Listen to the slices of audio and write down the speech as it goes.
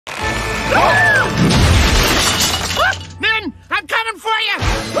Nin, I'm coming for you!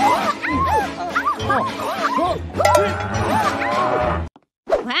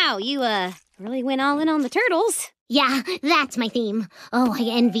 Wow, you, really went all in on the turtles. Yeah, that's my theme. Oh, I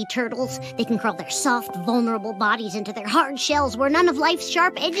envy turtles. They can curl their soft, vulnerable bodies into their hard shells where none of life's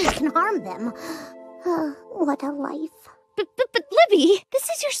sharp edges can harm them. What a life. But Libby, this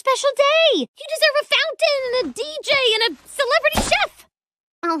is your special day. You deserve a fountain and a DJ and a celebrity chef.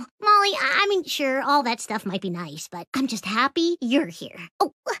 Oh, Molly, I mean, sure, all that stuff might be nice, but I'm just happy you're here.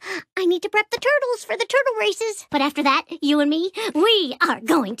 Oh, I need to prep the turtles for the turtle races. But after that, you and me, we are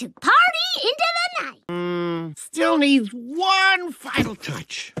going to party into the night. Still needs one final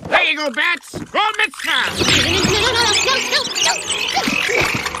touch. There you go, Bats. Roll mitzvah.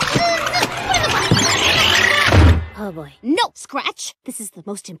 Oh, boy. No, Scratch. This is the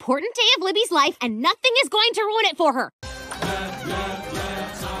most important day of Libby's life, and nothing is going to ruin it for her.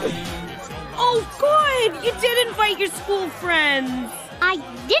 Oh, good! You did invite your school friends. I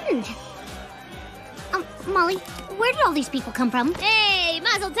didn't. Molly, where did all these people come from? Hey,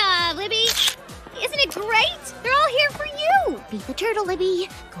 Mazel Tov, Libby. Isn't it great? They're all here for you. Be the turtle, Libby.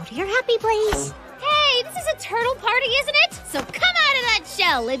 Go to your happy place. Hey, this is a turtle party, isn't it? So come out of that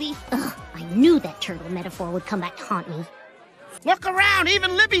shell, Libby. Ugh, I knew that turtle metaphor would come back to haunt me. Look around.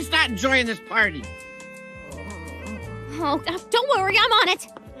 Even Libby's not enjoying this party. Oh, don't worry, I'm on it.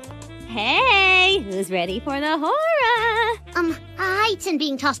 Hey, who's ready for the horror? Heights and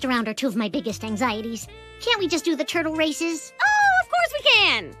being tossed around are two of my biggest anxieties. Can't we just do the turtle races? Oh, of course we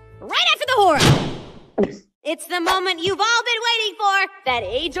can. Right after the horror. It's the moment you've all been waiting for. That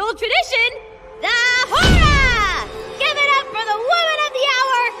age-old tradition, the horror! Give it up for the woman of the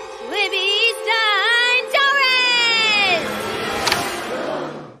hour, Libby Stein-Torres!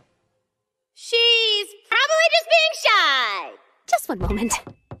 She's probably just being shy. Just one moment.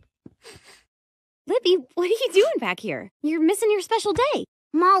 Libby, what are you doing back here? You're missing your special day.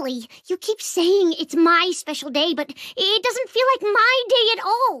 Molly, you keep saying it's my special day, but it doesn't feel like my day at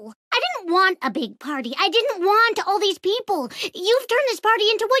all. I didn't want a big party. I didn't want all these people. You've turned this party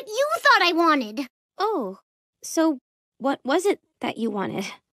into what you thought I wanted. Oh, so what was it that you wanted?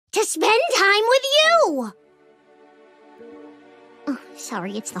 To spend time with you! Oh,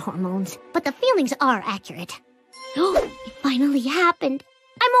 sorry, it's the hormones, but the feelings are accurate. Oh, it finally happened.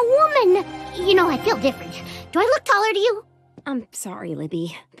 I'm a woman. You know, I feel different. Do I look taller to you? I'm sorry,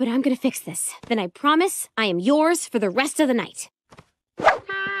 Libby, but I'm gonna fix this. Then I promise I am yours for the rest of the night.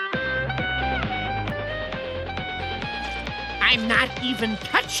 I'm not even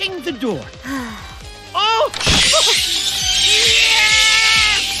touching the door. Oh! Yes!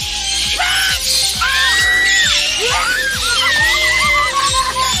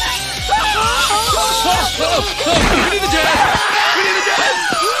 We need the jet! We need the jet!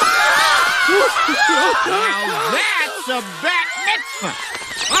 Now that's a bat mitzvah!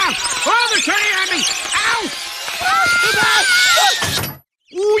 Oh, they're turning on me! Ow!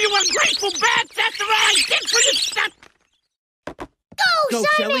 Ooh, you ungrateful bats! That's the right I did for you! Stop! Go,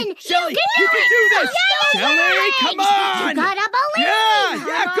 Simon! Shelly, you can do this! Shelly, come on! You gotta believe!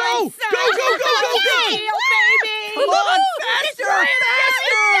 Yeah, go! Go! Baby! Come on, faster!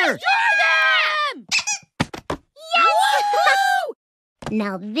 Faster!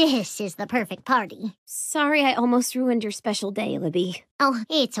 Now this is the perfect party. Sorry I almost ruined your special day, Libby. Oh,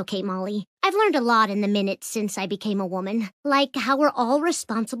 it's okay, Molly. I've learned a lot in the minutes since I became a woman. Like how we're all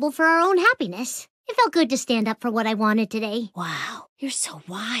responsible for our own happiness. It felt good to stand up for what I wanted today. Wow, you're so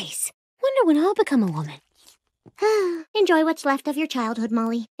wise. Wonder when I'll become a woman. Enjoy what's left of your childhood,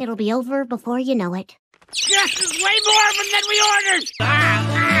 Molly. It'll be over before you know it. This is way more of them than we ordered!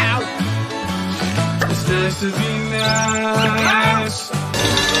 Ow! It's nice to be nice.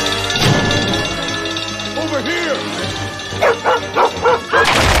 Over here!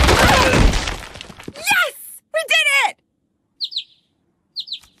 Yes! We did it!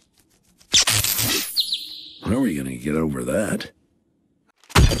 How are we gonna get over that?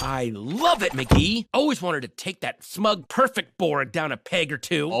 I love it, Mcgee. Always wanted to take that smug perfect board down a peg or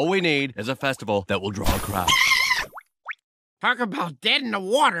two. All we need is a festival that will draw a crowd. Talk about dead in the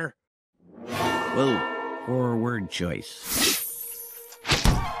water. Whoa, poor word choice.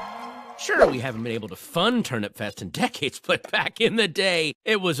 Sure, we haven't been able to fund Turnip Fest in decades, but back in the day,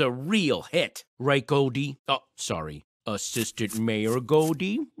 it was a real hit. Right, Goldie? Oh, sorry. Assistant Mayor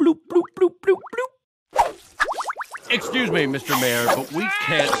Goldie. Bloop, bloop, bloop, bloop, bloop. Excuse me, Mr. Mayor, but we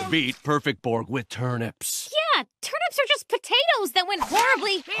can't beat Perfect Borg with turnips. Yeah, turnips are just potatoes that went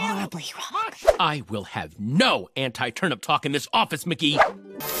horribly wrong. I will have no anti-turnip talk in this office, Mcgee.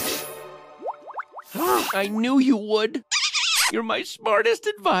 I knew you would. You're my smartest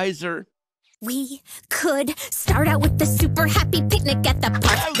advisor. We could start out with the super happy picnic at the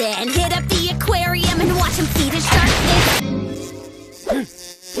park, then hit up the aquarium and watch them feed us sharks.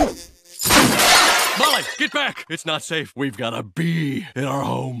 Molly, get back! It's not safe. We've got a bee in our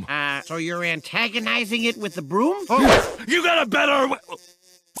home. So you're antagonizing it with the broom? Oh, you got a better...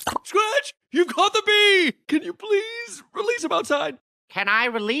 Scratch! You caught the bee! Can you please release him outside? Can I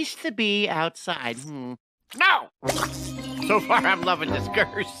release the bee outside? No! So far, I'm loving this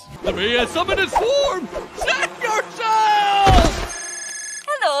curse. The bee has summoned its form! Set yourself!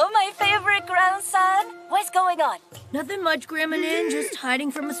 Hello, my favorite grandson. What's going on? Nothing much, Grandma Nin. Just hiding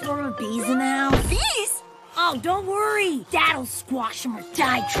from a swarm of bees in the house. Bees? Oh, don't worry. Dad'll squash them or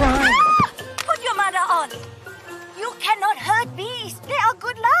die trying. Ah! Put your mother on. You cannot hurt bees. They are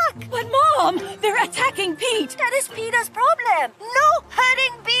good luck. But, Mom, they're attacking Pete. That is Peter's problem. No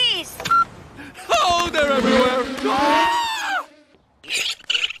hurting bees. Oh, they're everywhere!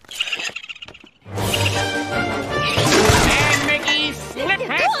 And Mcgee, slip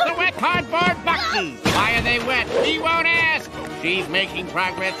past the wet cardboard boxes. Why are they wet? She won't ask. She's making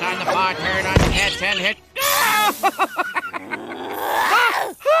progress on the part heard on Catch and Hit.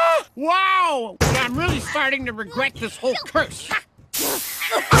 Wow! I'm really starting to regret this whole curse.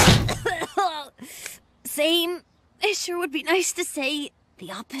 Same. It sure would be nice to say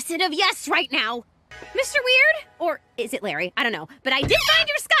the opposite of yes right now. Mr. Weird? Or is it Larry? I don't know. But I did find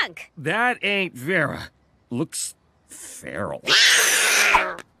your skunk. That ain't Vera. Looks feral.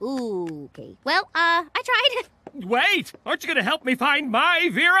 Ooh, okay. Well, I tried. Wait! Aren't you gonna help me find my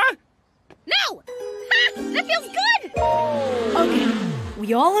Vera? No! Ha! That feels good! Okay,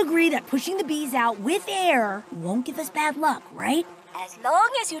 we all agree that pushing the bees out with air won't give us bad luck, right? As long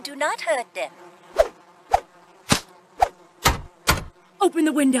as you do not hurt them. Open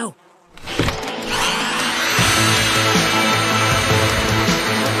the window.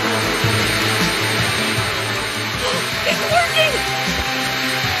 It's working!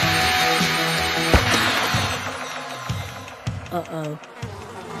 Uh-oh.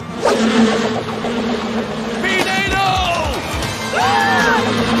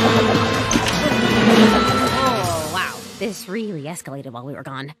 Oh, wow. This really escalated while we were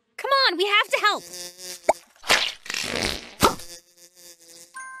gone. Come on, we have to help.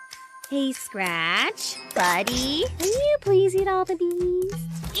 Hey, Scratch. Buddy, can you please eat all the bees?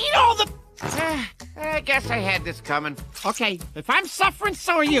 Eat all the... I guess I had this coming. Okay, if I'm suffering,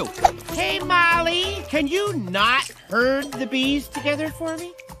 so are you. Hey, Molly, can you not herd the bees together for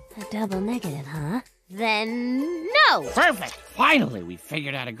me? A double negative, huh? Then no. Perfect. Finally, we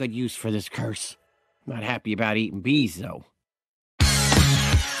figured out a good use for this curse. Not happy about eating bees, though. Do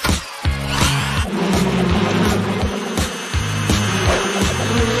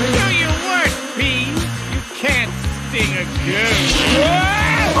your worst, bees. You can't sting a goose.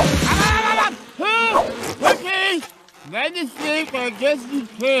 Okay, let us think. I guess you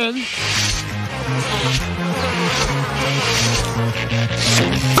can. We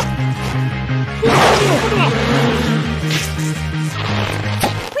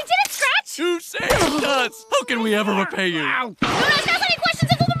did it, Scratch! You saved us! How can we ever repay you? Don't ask us any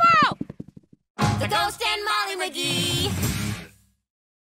questions until tomorrow! The Ghost and Molly McGee.